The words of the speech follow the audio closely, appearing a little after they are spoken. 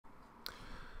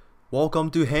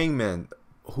Welcome to Hangman.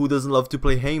 Who doesn't love to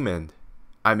play Hangman?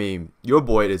 I mean, your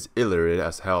boy is illiterate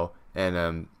as hell,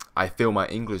 and I fail my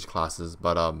English classes,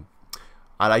 but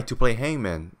I like to play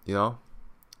Hangman,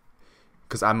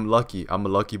 cause I'm lucky. I'm a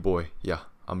lucky boy. Yeah,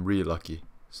 I'm really lucky.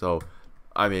 So,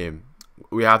 I mean,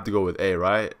 we have to go with A,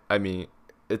 right? I mean,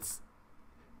 it's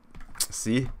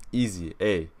easy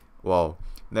A. Wow.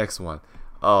 Next one.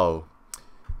 Oh,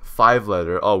 5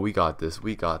 letter. Oh, we got this.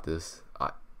 We got this.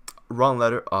 Wrong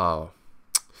letter. Oh,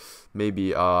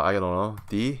 maybe I don't know.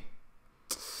 D.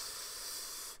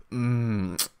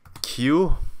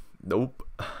 Q. Nope.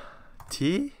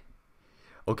 T.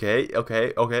 Okay.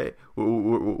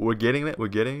 We're getting it. We're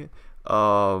getting it.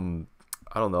 I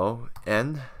don't know.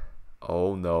 N.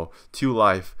 Oh no. 2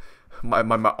 life. My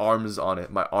arm is on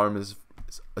it. My arm is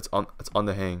it's on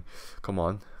the hang. Come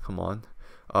on.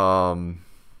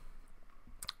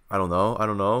 I don't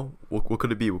know. What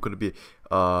could it be?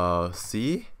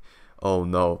 C? Oh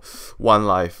no. 1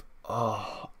 life.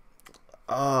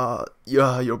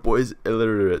 Yeah, your boy is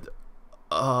illiterate.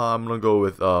 I'm gonna go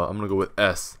with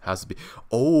S. Has to be.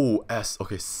 Oh, S.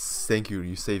 Okay, thank you.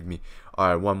 You saved me. All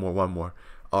right, one more.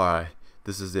 All right,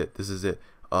 this is it.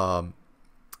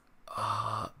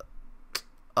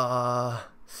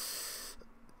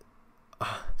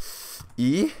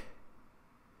 E.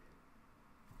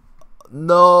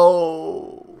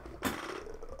 No.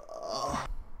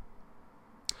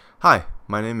 Hi,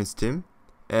 my name is Tim,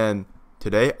 and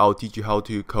today I'll teach you how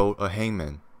to code a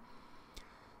hangman.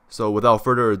 So without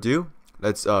further ado,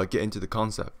 let's get into the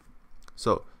concept.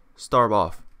 So start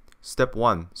off. Step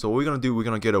 1. So what we're gonna do, we're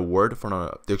gonna get a word from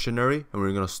a dictionary, and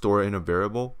we're gonna store it in a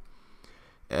variable.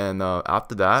 And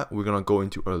after that, we're gonna go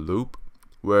into a loop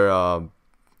where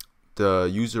the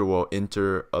user will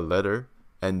enter a letter,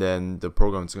 and then the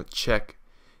program is going to check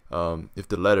if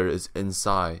the letter is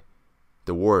inside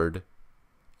the word,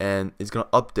 and it's going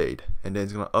to update, and then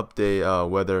it's going to update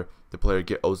whether the player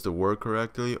gets the word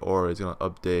correctly, or it's going to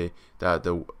update that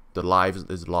the life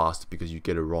is lost because you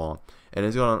get it wrong, and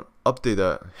it's going to update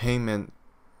the hangman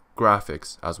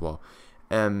graphics as well.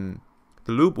 And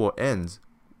the loop will end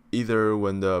either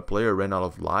when the player ran out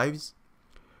of lives,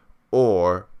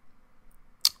 or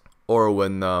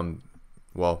when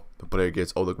the player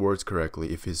gets all the words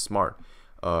correctly. If he's smart,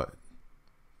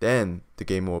 then the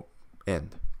game will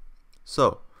end.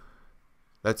 So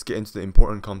let's get into the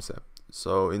important concept.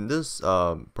 So in this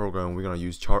program, we're gonna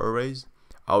use chart arrays.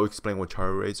 I'll explain what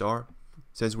chart arrays are.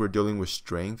 Since we're dealing with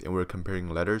strength and we're comparing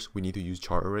letters, we need to use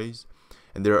chart arrays,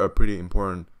 and they're a pretty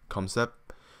important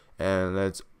concept. And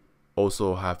let's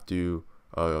also have to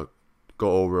go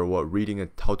over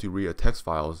how to read a text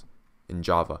files in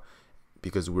Java,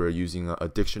 because we're using a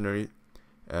dictionary.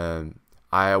 And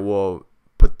I will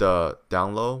put the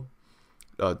download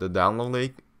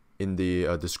link in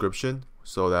the description,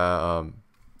 so that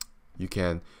you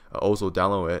can also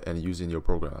download it and use it in your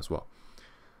program as well.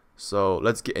 So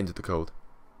let's get into the code.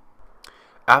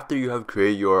 After you have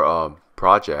created your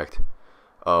project,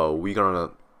 we're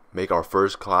gonna make our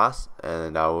first class,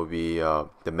 and that will be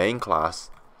the main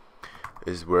class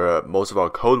is where most of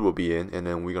our code will be in. And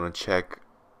then we're gonna check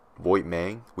void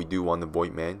main. We do want the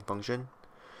void main function.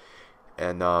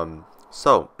 And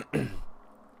so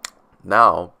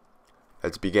now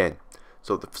let's begin.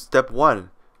 So the step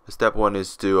one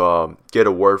is to get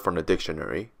a word from the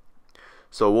dictionary.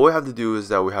 So what we have to do is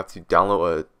that we have to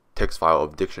download a text file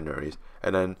of dictionaries,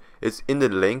 and then it's in the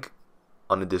link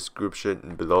on the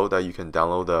description below that you can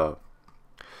download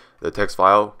the text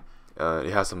file.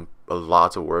 It has a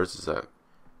lot of words. It's like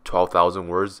 12,000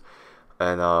 words.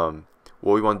 And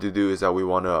what we want to do is that we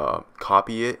want to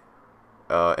copy it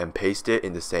and paste it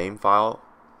in the same file,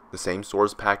 the same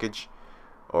source package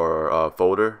or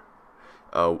folder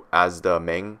as the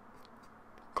main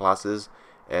classes.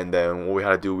 And then what we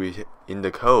have to do, in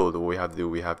the code, what we have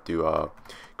to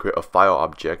create a file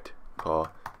object called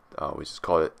we just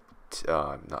call it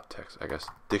not text, I guess,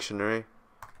 dictionary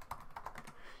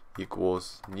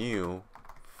equals new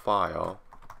file.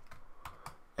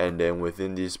 And then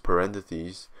within these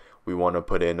parentheses, we want to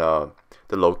put in the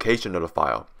location of the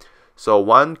file. So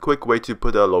one quick way to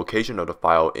put the location of the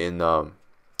file in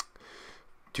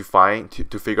to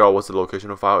figure out what's the location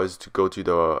of the file is to go to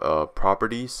the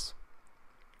properties,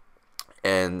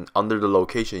 and under the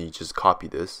location you just copy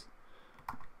this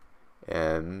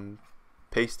and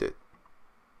paste it.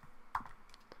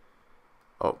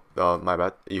 Oh, my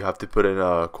bad. You have to put in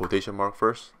a quotation mark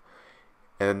first.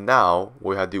 And now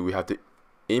what we have to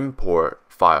import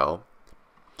file.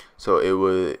 So it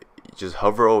would just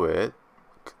hover over it.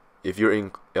 If you're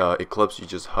in Eclipse, you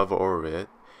just hover over it,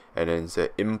 and then say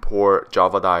import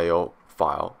java.io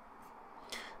file.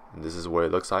 and this is what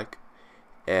it looks like.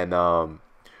 And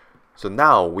so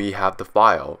now we have the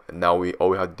file, and now all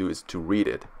we have to do is to read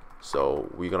it. So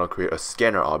we're gonna create a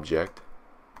scanner object.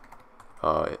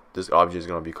 This object is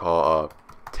gonna be called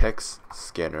text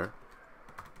scanner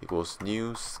equals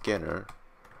new scanner,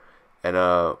 and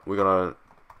we're gonna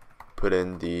put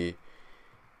in the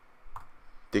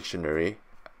dictionary,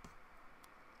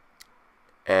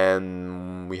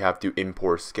 and we have to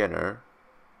import scanner,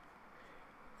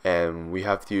 and we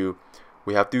have to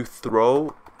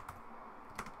throw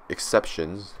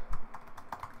exceptions.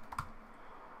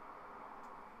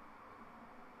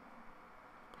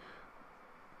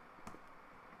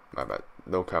 My bad,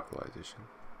 no capitalization.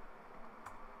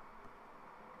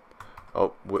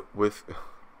 Oh, with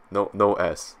no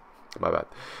S. My bad.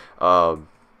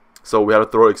 So we have to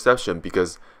throw exception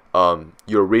because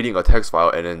you're reading a text file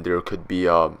and then there could be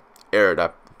error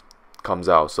that comes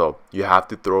out. So you have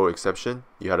to throw exception.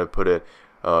 You have to put it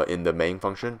in the main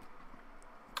function.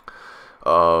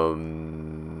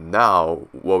 Now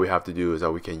what we have to do is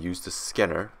that we can use the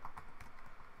scanner.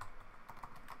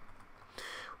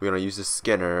 We're gonna use the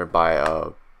scanner by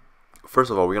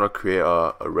first of all, we're gonna create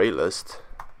a array list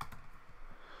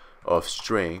of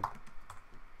string,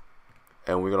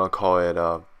 and we're gonna call it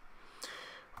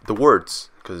the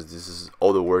words, because this is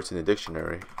all the words in the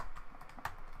dictionary.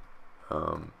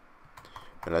 And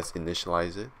let's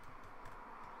initialize it,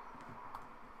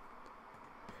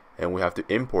 and we have to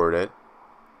import it.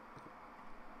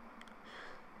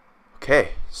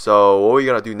 Okay, so what we're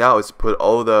gonna do now is put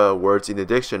all the words in the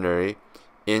dictionary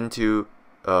into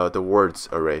the words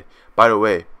array. By the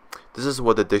way, this is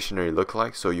what the dictionary look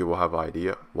like, so you will have an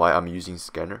idea why I'm using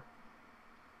scanner.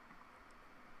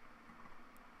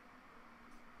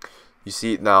 You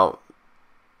see now,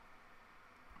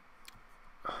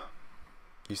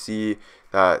 you see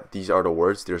that these are the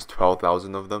words. There's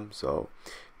 12,000 of them, so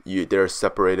they're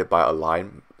separated by a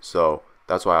line. So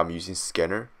that's why I'm using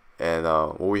scanner. And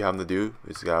what we have to do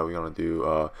is that we're gonna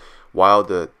do while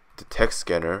the text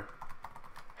scanner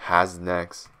has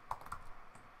next.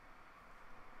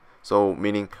 So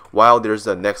meaning while there's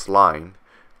the next line,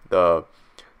 the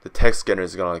text scanner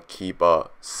is gonna keep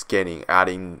scanning,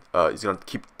 adding. It's gonna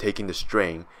keep taking the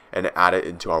string and add it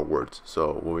into our words.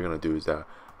 So what we're gonna do is that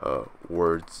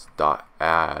words dot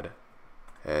add,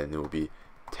 and it will be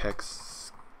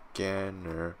text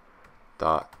scanner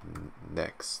dot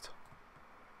next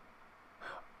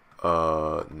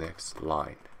next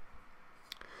line.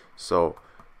 So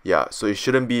yeah, so it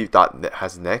shouldn't be dot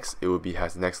has next, it would be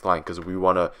has next line, because we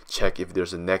want to check if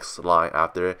there's a next line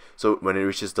after it. So when it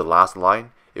reaches the last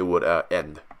line, it would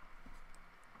end.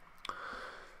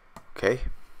 Okay,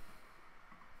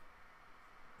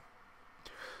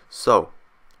 so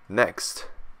next,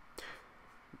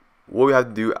 what we have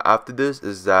to do after this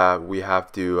is that we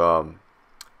have to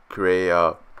create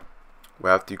a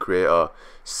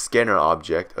scanner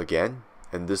object again,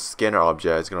 and this scanner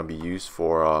object is going to be used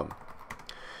for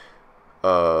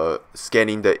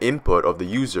scanning the input of the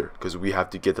user, because we have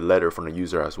to get the letter from the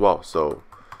user as well. So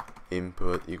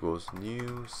input equals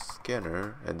new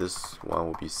scanner, and this one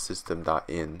will be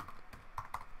System.in.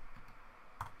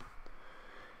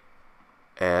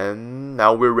 And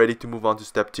now we're ready to move on to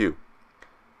step 2.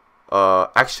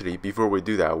 Actually, before we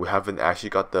do that, we haven't actually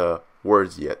got the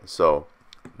words yet, so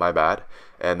my bad.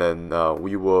 And then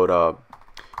we would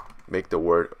make the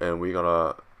word, and we're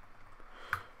gonna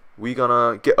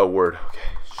get a word.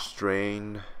 Okay,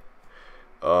 string.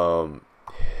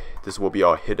 This will be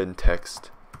our hidden text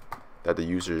that the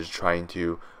user is trying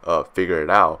to figure it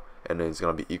out, and then it's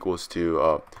gonna be equals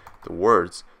to the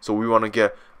words. So we want to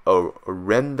get a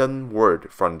random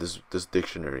word from this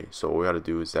dictionary. So what we have to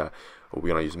do is that we're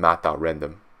gonna use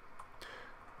math.random.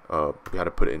 We have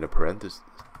to put it in a parentheses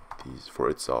for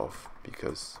itself,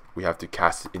 because we have to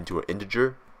cast it into an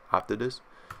integer after this.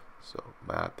 So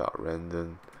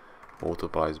math.random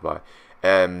multiplies by,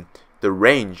 and the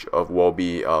range of will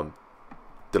be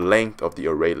the length of the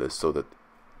array list,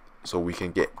 so we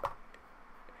can get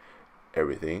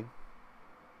everything.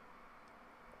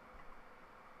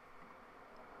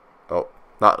 Oh,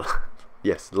 not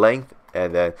yes, length,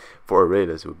 and then for array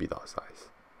list it would be dot size,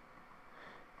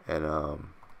 and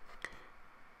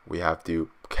we have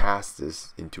to cast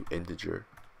this into integer.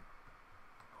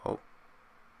 Oh,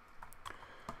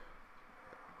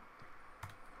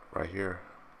 right here,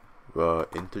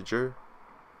 integer.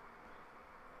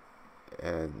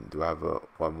 And do I have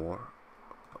one more?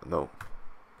 No.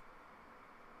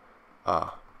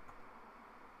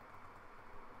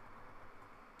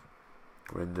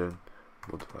 Random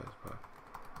multiplies by.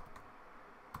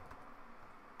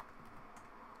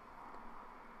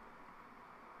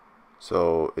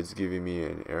 So it's giving me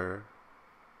an error.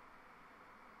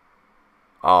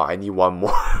 Ah, I need one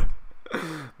more.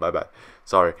 My bad.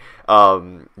 Sorry.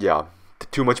 Yeah,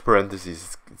 too much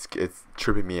parentheses. It's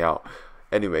tripping me out.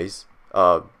 Anyways,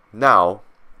 now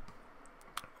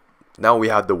we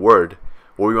have the word.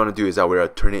 What we want to do is that we're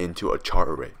gonna turn it into a char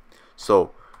array.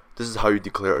 So this is how you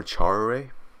declare a char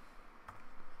array.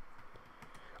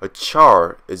 A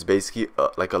char is basically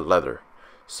like a letter.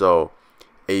 So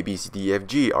A, B, C, D, E, F,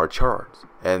 G are chars,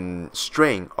 and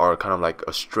string are kind of like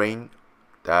a string,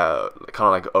 that kind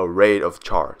of like an array of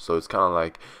char. So it's kind of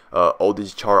like all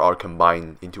these char are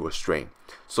combined into a string.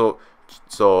 So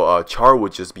char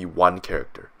would just be one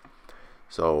character.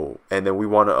 So and then we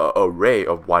want an array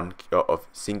of of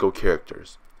single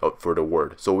characters for the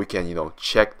word. So we can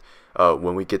check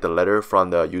when we get the letter from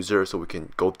the user, so we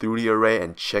can go through the array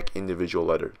and check individual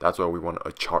letter. That's why we want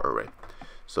a char array.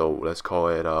 So let's call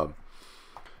it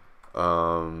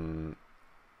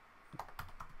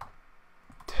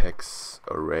text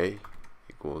array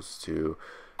equals to,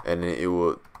 and then it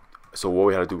will. So what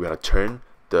we have to do, we have to turn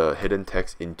the hidden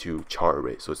text into char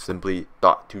array. So it's simply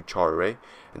dot to char array,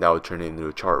 and that will turn it into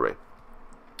a char array.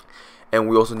 And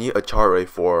we also need a char array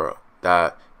for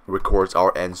that records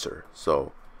our answer.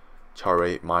 So char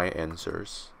array my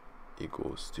answers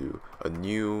equals to a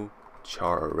new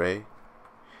char array,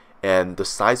 and the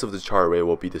size of the char array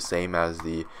will be the same as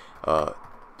the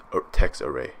text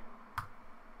array,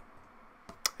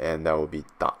 and that will be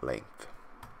dot length.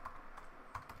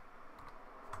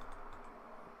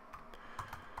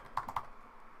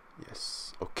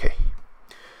 Yes, okay.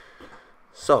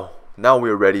 So now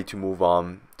we're ready to move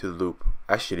on to the loop.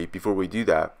 Actually, before we do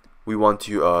that, we want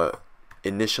to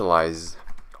initialize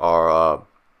our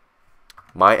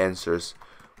my answers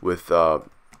with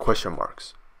question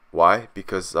marks. Why?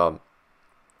 Because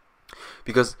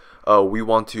we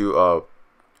want to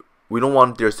we don't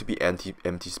want there to be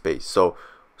empty space. So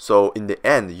in the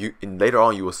end, later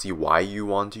on you will see why you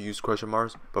want to use question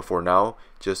marks. But for now,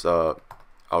 just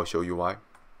I'll show you why.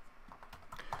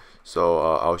 So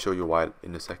I'll show you why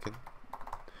in a second.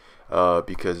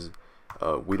 Because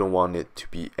we don't want it to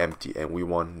be empty, and we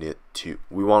want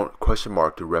question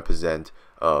mark to represent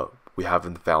we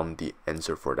haven't found the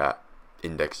answer for that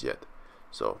index yet.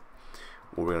 So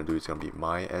what we're gonna do is gonna be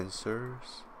my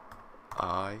answers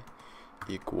I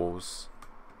equals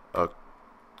a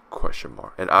question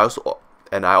mark. And I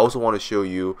also want to show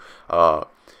you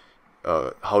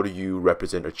how do you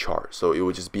represent a chart. So it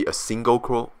would just be a single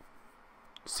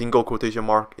quotation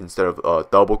mark instead of a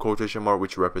double quotation mark,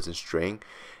 which represents string,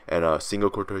 and a single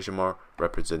quotation mark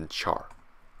represents char.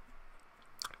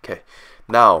 Okay,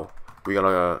 now we're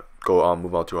gonna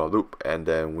move on to our loop, and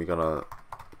then we're gonna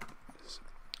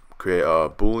create a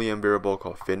boolean variable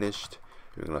called finished.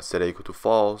 We're gonna set it equal to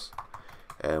false,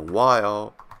 and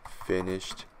while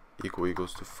finished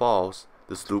equals to false,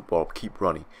 this loop will keep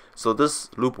running. So this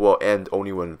loop will end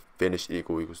only when finished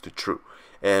equals to true,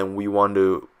 and we want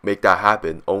to make that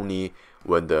happen only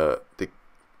when the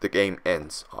game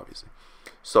ends, obviously.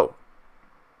 So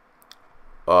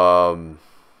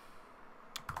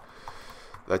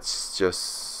let's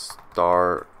just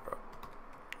start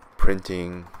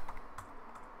printing.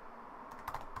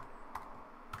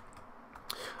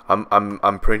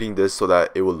 I'm printing this so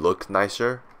that it will look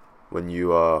nicer when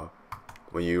you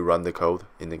run the code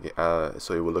in the game,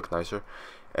 so it will look nicer.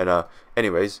 And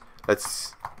anyways,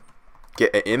 let's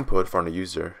get an input from the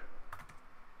user.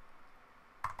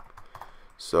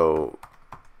 So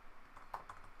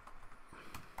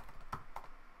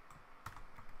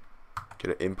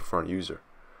get an input from the user.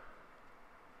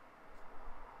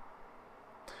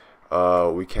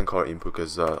 We can't call it input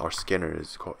because our scanner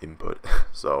is called input.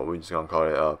 So we're just gonna call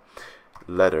it a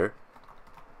letter.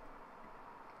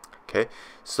 Okay,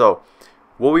 so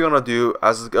what we're gonna do,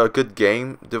 as a good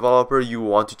game developer, you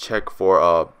want to check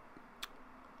for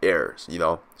errors,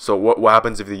 So what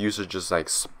happens if the user just like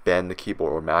span the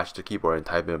keyboard or mash the keyboard and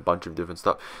type in a bunch of different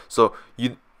stuff? So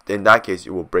in that case,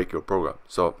 it will break your program.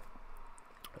 So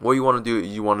what you want to do,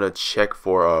 you want to check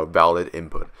for a valid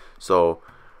input. So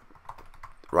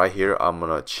right here, I'm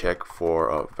gonna check for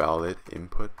a valid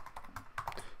input.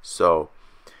 So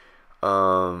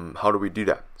how do we do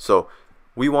that? So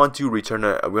we want to return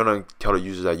we want to tell the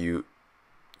user that you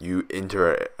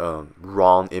enter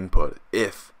wrong input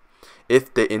if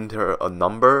they enter a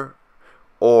number,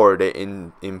 or they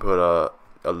input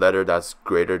a letter that's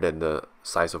greater than the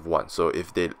size of 1. So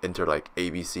if they enter like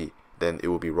ABC, then it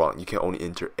will be wrong. You can only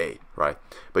enter A, right?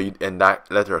 But and that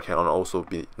letter can also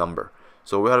be number.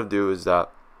 So what we have to do is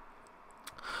that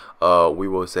we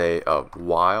will say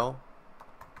while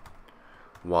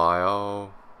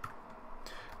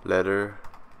letter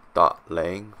dot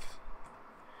length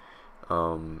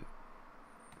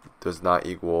does not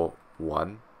equal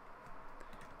 1,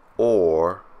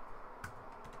 or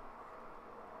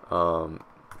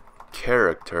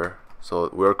character. So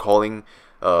we're calling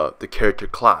the character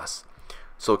class.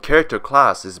 So character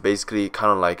class is basically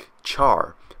kind of like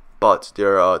char, but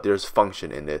there's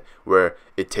function in it where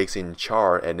it takes in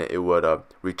char and it would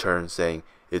return saying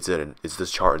is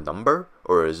this char a number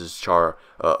or is this char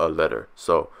a letter.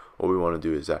 So what we want to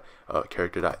do is that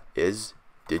character dot is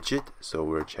digit, so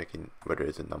we're checking whether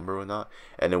it's a number or not,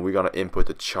 and then we're gonna input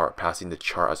the char, passing the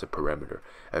char as a parameter,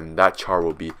 and that char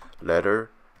will be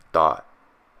letter dot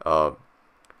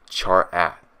char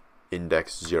at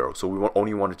index 0. So we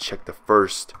only want to check the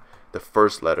first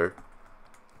letter.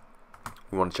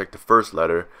 We want to check the first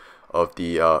letter of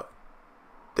the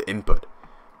input.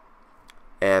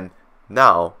 And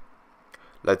now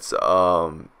let's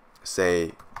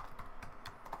say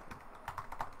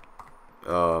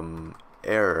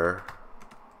error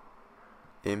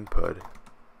input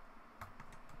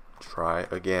try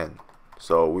again.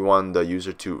 So we want the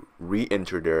user to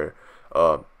re-enter their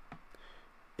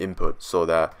input so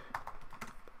that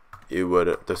it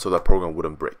would so that program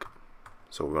wouldn't break.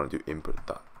 So we want to do input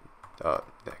dot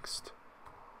next.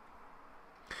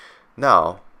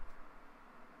 Now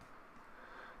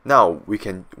we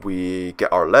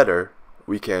get our letter.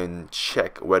 We can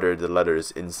check whether the letter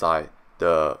is inside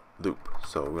the loop.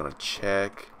 So we're gonna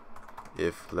check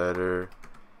if letter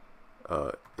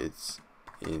it's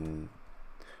in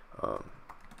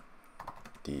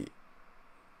the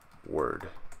word.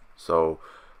 So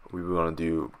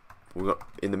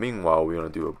in the meanwhile we're gonna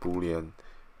do a boolean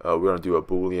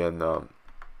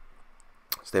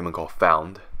statement called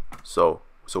found. So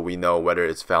we know whether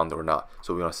it's found or not.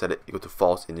 So we're gonna set it equal to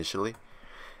false initially,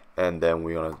 and then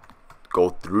we're gonna go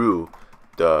through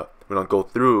the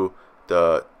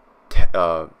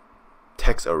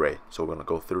text array. So we're gonna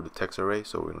go through the text array.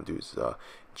 So we're gonna do is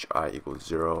I equals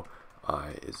 0,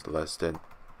 I is less than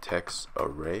text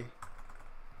array.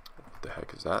 What the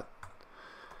heck is that?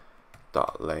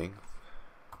 Dot length,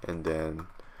 and then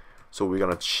so we're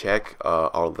gonna check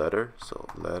our letter. So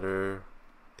letter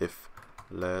if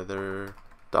letter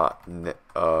dot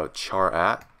char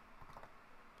at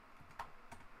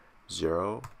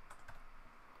 0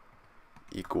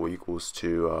 equals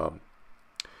to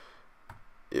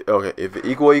okay, if it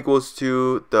equals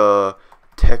to the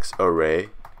text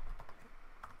array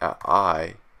at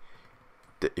I,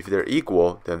 if they're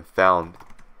equal, then found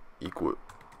equal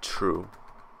true,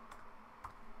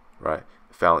 right?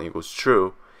 Found equals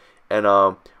true,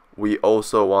 and we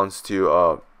also want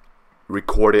to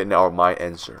record it in our my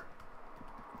answer.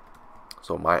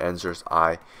 So my answer is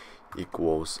I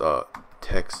equals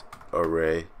text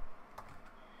array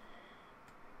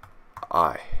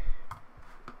I.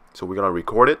 So we're gonna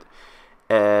record it,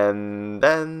 and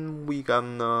then we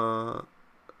gonna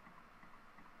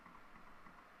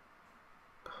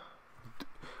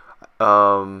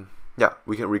yeah,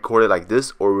 we can record it like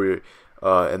this, or we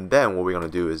and then what we're gonna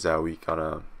do is that we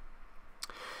gonna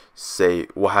say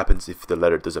what happens if the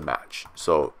letter doesn't match.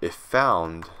 So if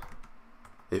found,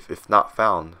 if not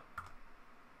found,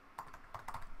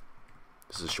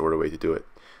 this is a shorter way to do it.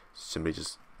 Simply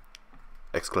just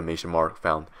exclamation mark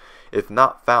found. If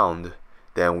not found,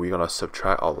 then we're gonna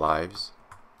subtract our lives.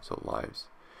 So lives.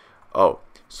 Oh,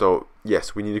 so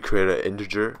yes, we need to create an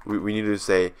integer. We need to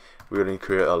say we're gonna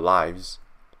create a lives,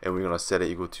 and we're gonna set it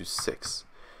equal to 6.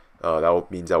 That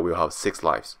means that we'll have 6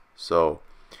 lives. So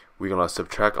we're gonna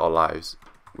subtract our lives.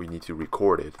 We need to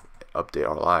record it, update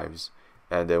our lives,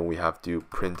 and then we have to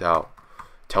print out,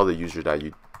 tell the user that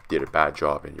you did a bad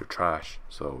job and you're trash.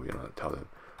 So we're gonna tell them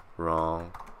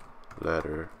wrong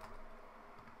letter,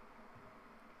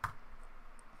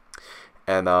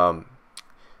 and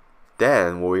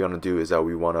then what we're gonna do is that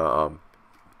we wanna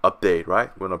update,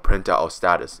 right? We're gonna print out our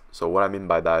status. So what I mean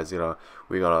by that is,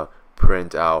 we're gonna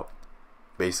print out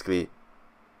basically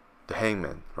the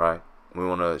hangman, right? We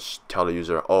want to tell the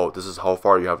user, oh, this is how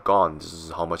far you have gone, this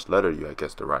is how much letter you have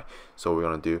guessed right. So what we're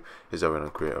gonna do is that we're gonna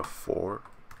create a for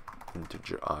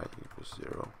integer I equals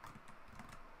 0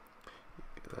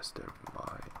 less than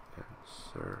my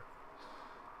answer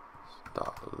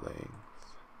dot length,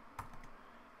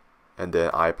 and then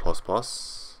I plus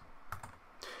plus.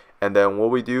 And then what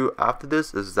we do after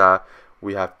this is that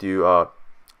we have to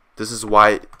this is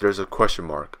why there's a question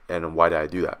mark. And why did I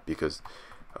do that? Because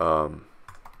what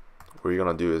we're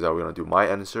gonna do is that we're gonna do my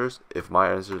answers. If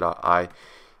my answer dot I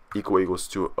equals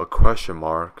to a question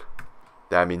mark,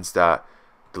 that means that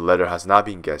the letter has not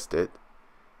been guessed it.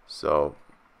 So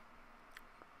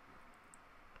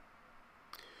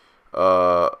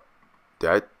Did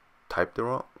I type the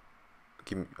wrong?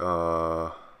 Give me,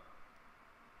 oh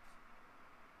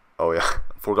yeah,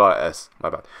 forgot S, my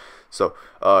bad. So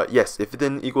yes, if it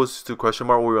then equals to question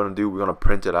mark, what we're gonna do, we're gonna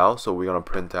print it out. So we're gonna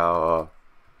print out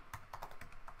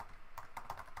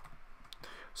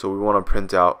so we want to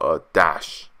print out a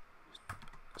dash,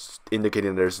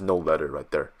 indicating there's no letter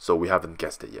right there. So we haven't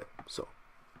guessed it yet. So,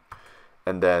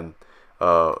 and then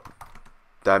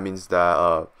that means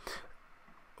that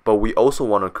but we also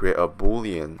want to create a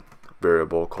Boolean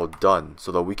variable called done,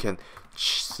 so that we can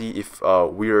see if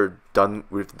we're done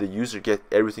with the user get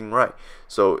everything right.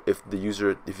 So if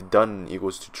done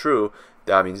equals to true,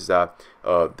 that means that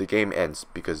the game ends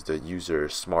because the user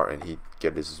is smart and he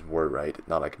get his word right,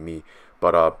 not like me.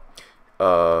 But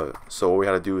so what we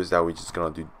have to do is that we're just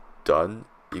gonna do done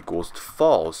equals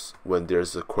false when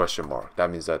there's a question mark.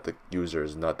 That means that the user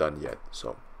is not done yet.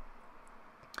 So,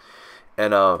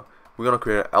 and we're gonna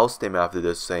create an else statement after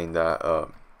this, saying that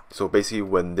so basically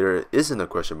when there isn't a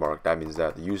question mark, that means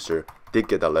that the user did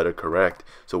get that letter correct.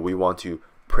 So we want to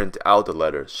print out the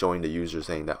letter showing the user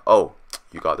saying that, oh,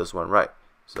 you got this one right.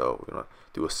 So we're gonna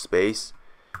do a space,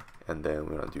 and then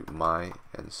we're gonna do my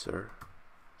answer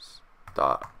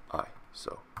dot I.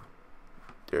 So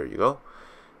there you go.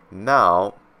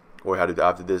 Now what we have to do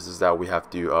after this is that we have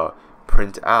to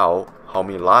print out how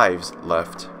many lives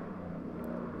left.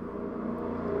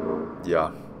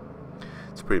 Yeah,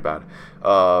 it's pretty bad.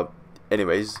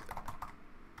 Anyways,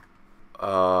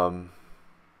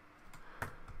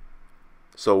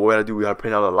 so what we gotta do, we gotta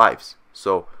print out the lives.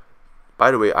 So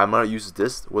by the way, I'm gonna use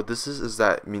this. What this is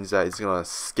that means that it's gonna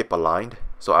skip a line.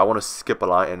 So I want to skip a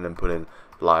line and then put in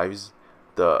lives.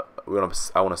 I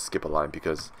want to skip a line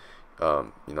because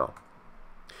you know,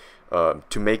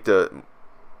 to make the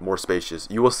more spacious.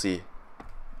 You will see.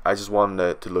 I just want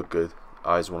it to look good.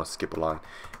 I just want to skip a line,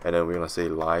 and then we're gonna say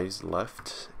lives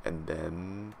left, and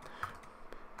then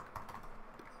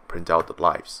print out the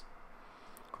lives.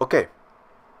 Okay.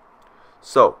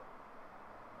 So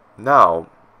now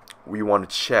we want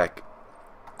to check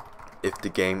if the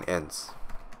game ends.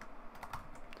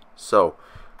 So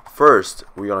first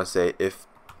we're gonna say if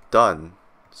done.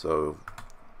 So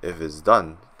if it's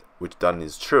done, which done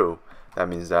is true, that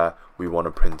means that we want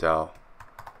to print out,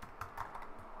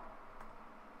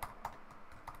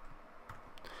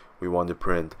 we want to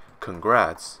print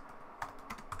congrats,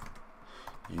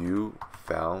 you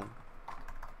found,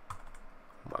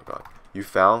 oh my god, you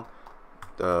found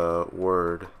the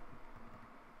word,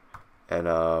 and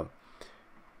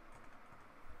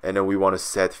then we want to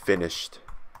set finished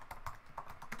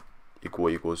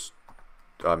equals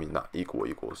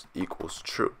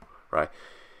true, right?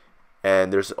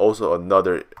 And there's also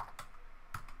another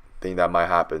thing that might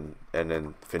happen, and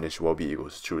then finish will be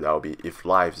equals true. That will be if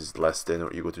lives is less than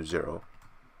or equal to 0.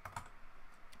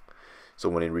 So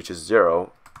when it reaches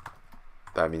 0,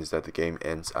 that means that the game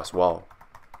ends as well.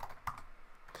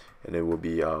 And it will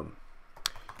be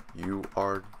you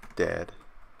are dead,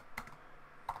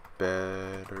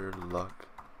 better luck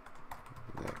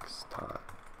next time.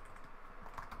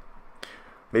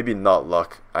 Maybe not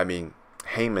luck, I mean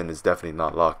Hangman is definitely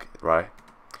not luck, right?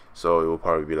 So it will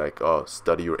probably be like, oh,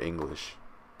 study your English,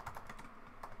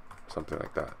 something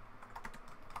like that.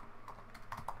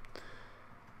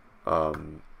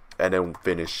 And then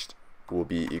finished will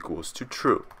be equals to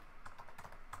true.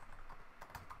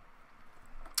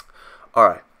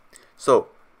 Alright, so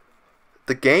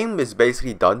the game is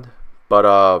basically done, but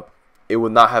it will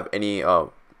not have any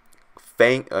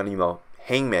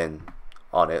Hangman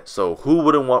on it. So who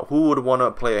would want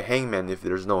to play a Hangman if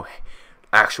there's no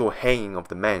actual hanging of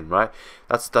the man, right?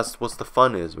 That's what the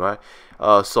fun is, right?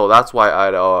 So that's why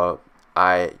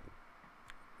I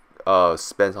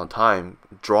spent some time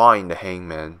drawing the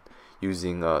Hangman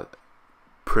using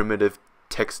primitive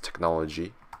text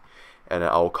technology, and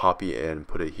I'll copy it and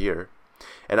put it here,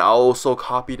 and I'll also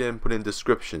copy it and put in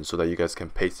description so that you guys can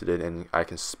paste it in, and I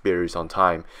can spare you some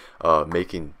time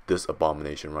making this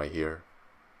abomination right here.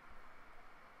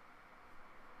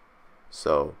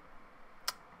 So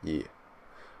yeah,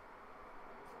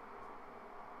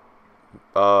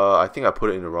 I think I put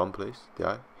it in the wrong place. Did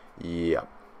I? Yeah.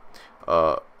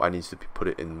 I need to put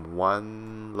it in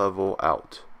one level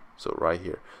out. So right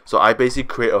here. So I basically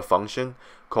create a function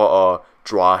called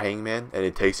drawHangman, and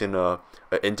it takes in an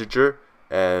integer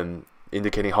and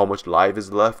indicating how much life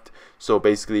is left. So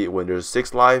basically, when there's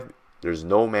 6 life, there's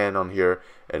no man on here,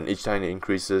 and each time it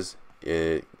increases,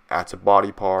 it adds a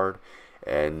body part,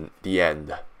 and the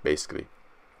end basically.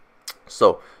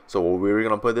 So what we're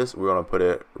gonna put this, we're gonna put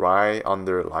it right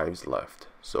under lives left.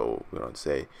 So we're gonna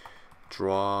say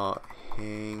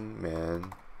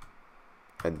drawHangman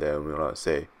and then we're gonna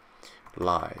say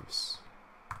lives.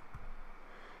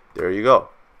 There you go.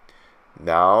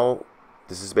 Now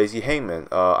this is basically Hangman.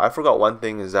 I forgot one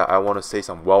thing is that I want to say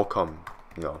some welcome,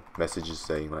 messages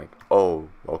saying like, oh,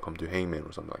 welcome to Hangman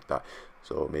or something like that.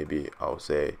 So maybe I'll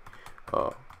say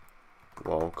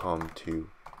welcome to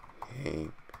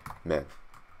Hangman.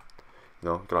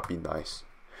 Gotta be nice.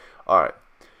 Alright,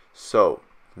 so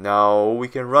now we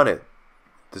can run it.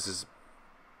 This is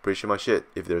pretty much it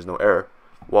if there's no error.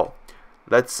 Well,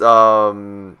 let's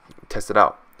test it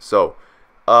out. So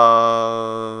A.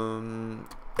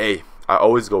 I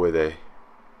always go with A.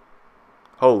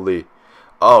 Holy.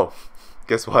 Oh,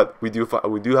 guess what? We do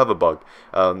have a bug.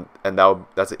 And now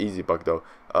that's an easy bug though.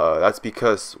 That's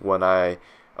because when I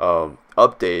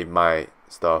update my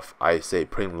stuff, I say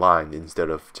print line instead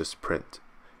of just print.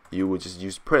 You would just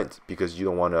use print because you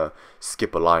don't want to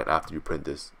skip a line after you print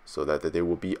this, so that they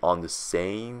will be on the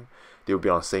same. They will be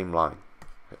on the same line.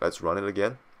 Let's run it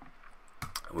again.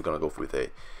 We're gonna go with a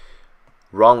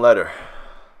wrong letter.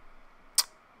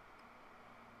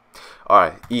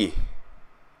 Alright, E.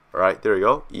 Alright, there you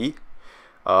go. E.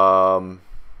 I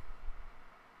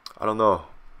don't know.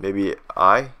 Maybe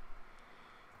I.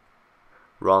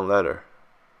 Wrong letter.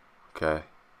 Okay.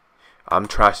 I'm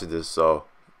trash at this, so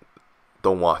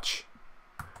don't watch.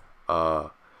 I'm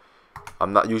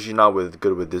usually not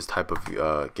good with this type of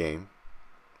game.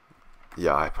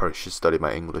 Yeah, I probably should study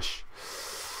my English.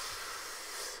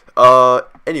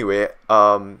 Anyway,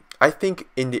 I think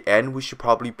in the end we should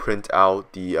probably print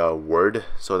out the word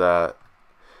so that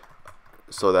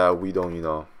we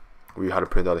don't, we have to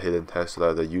print out a hidden text so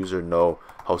that the user know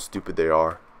how stupid they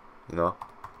are,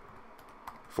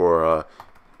 for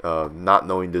not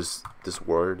knowing this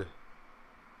word.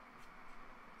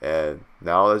 And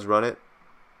now let's run it.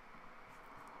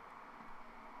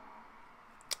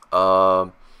 A.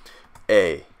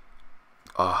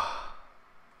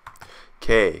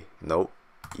 K. Nope.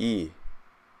 E.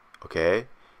 Okay.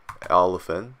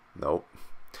 Elephant. Nope.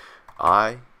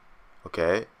 I.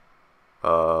 Okay.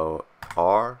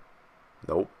 R.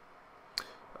 Nope.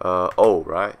 O.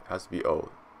 Right? Has to be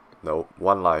O. Nope.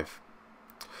 One life.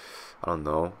 I don't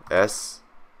know. S.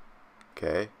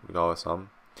 Okay. We got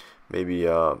some. Maybe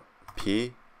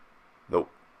P. Nope.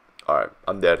 Alright,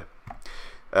 I'm dead.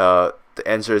 The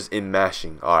answer is in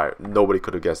mashing. Alright, nobody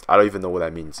could have guessed. I don't even know what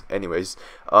that means. Anyways,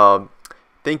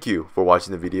 thank you for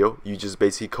watching the video. You just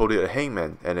basically coded a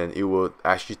Hangman, and then it will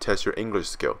actually test your English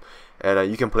skill.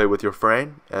 And you can play with your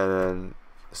friend, and then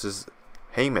this is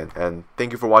Hangman. And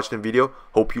thank you for watching the video.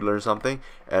 Hope you learned something,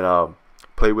 and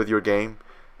play with your game,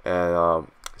 and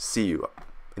see you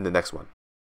in the next one.